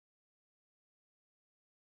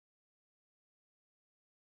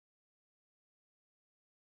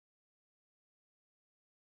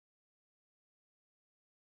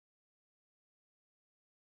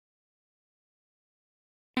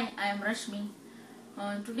I am Rashmi.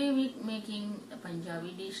 Today we making a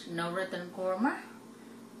Punjabi dish Navratan Korma.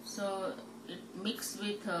 So it mixed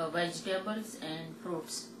with vegetables and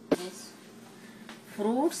fruits. This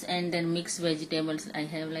fruits and then mixed vegetables. I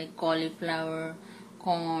have like cauliflower,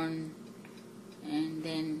 corn, and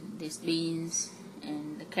then this beans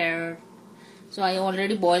and the carrot. So I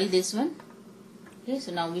already boiled this one. Okay,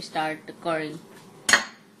 so now we start the curry.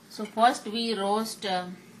 So first we roast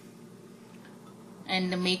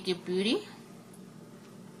and make a puree.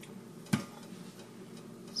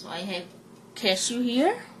 So I have cashew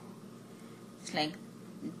here. It's like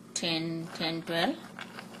 12.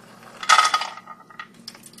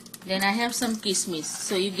 Then I have some kishmish,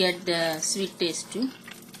 so you get the sweet taste too.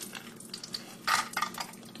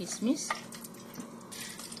 Kishmish.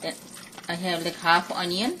 Then I have like half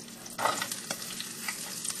onion,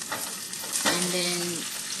 and then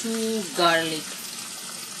 2 garlic.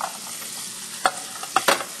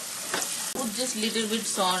 Put just little bit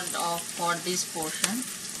salt for this portion,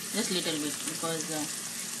 just little bit, because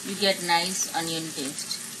you get nice onion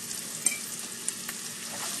taste.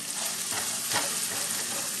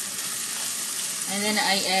 And then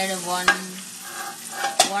I add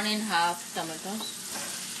 1.5 tomatoes.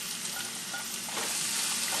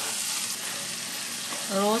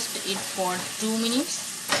 Roast it for 2 minutes.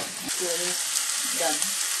 It is done.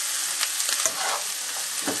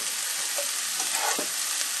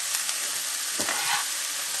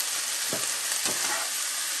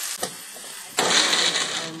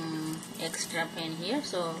 Extra pan here,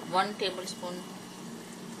 so 1 tablespoon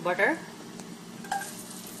butter.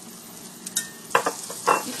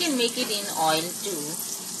 You can make it in oil too,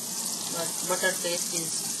 but butter taste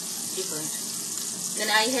is different. Then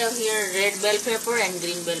I have here red bell pepper and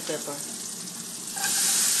green bell pepper.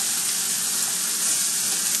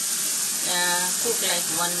 Cook like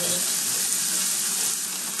 1 minute.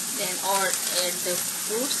 Then add the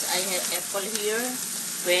fruits. I have apple here,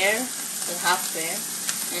 pear, half pear,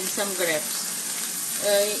 and some grapes.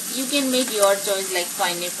 You can make your choice, like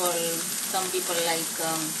pineapple. Some people like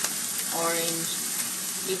orange.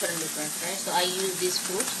 Different, right? So I use this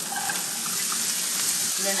fruit.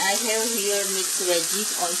 Then I have here mixed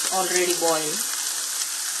veggies. It's already boiled.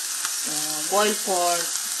 Boil for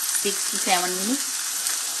 6 to 7 minutes.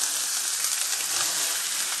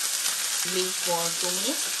 Leave for 2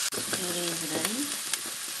 minutes. Puree is ready.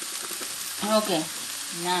 Okay,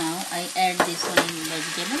 now I add this one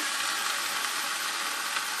vegetable.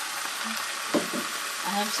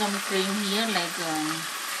 I have some cream here, like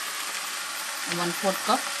 1/4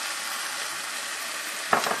 cup.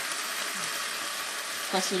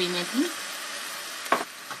 Kasoori Methi.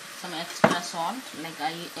 Some extra salt, like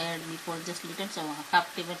I add before, just little, so 1/2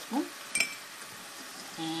 tablespoon.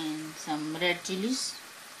 And some red chillies.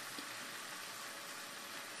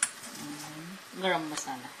 Garam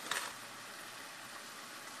masala.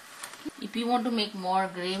 If you want to make more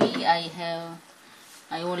gravy, I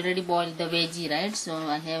already boiled the veggie, right? So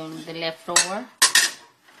I have the leftover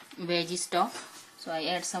veggie stock. So I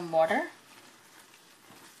add some water.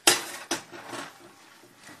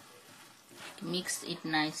 Mix it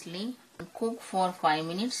nicely. Cook for 5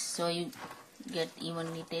 minutes so you get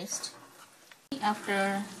evenly taste.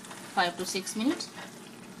 After 5 to 6 minutes,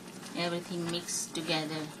 everything mixed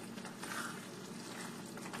together.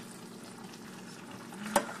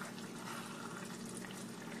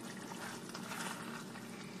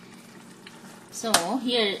 So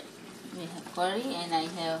here we have curry, and I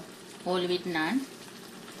have whole wheat naan.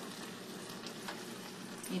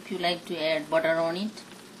 If you like to add butter on it,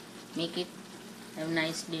 make it. Have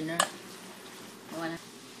nice dinner.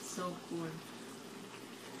 So cool.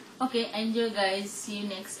 Okay, enjoy guys. See you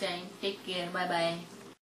next time. Take care. Bye bye.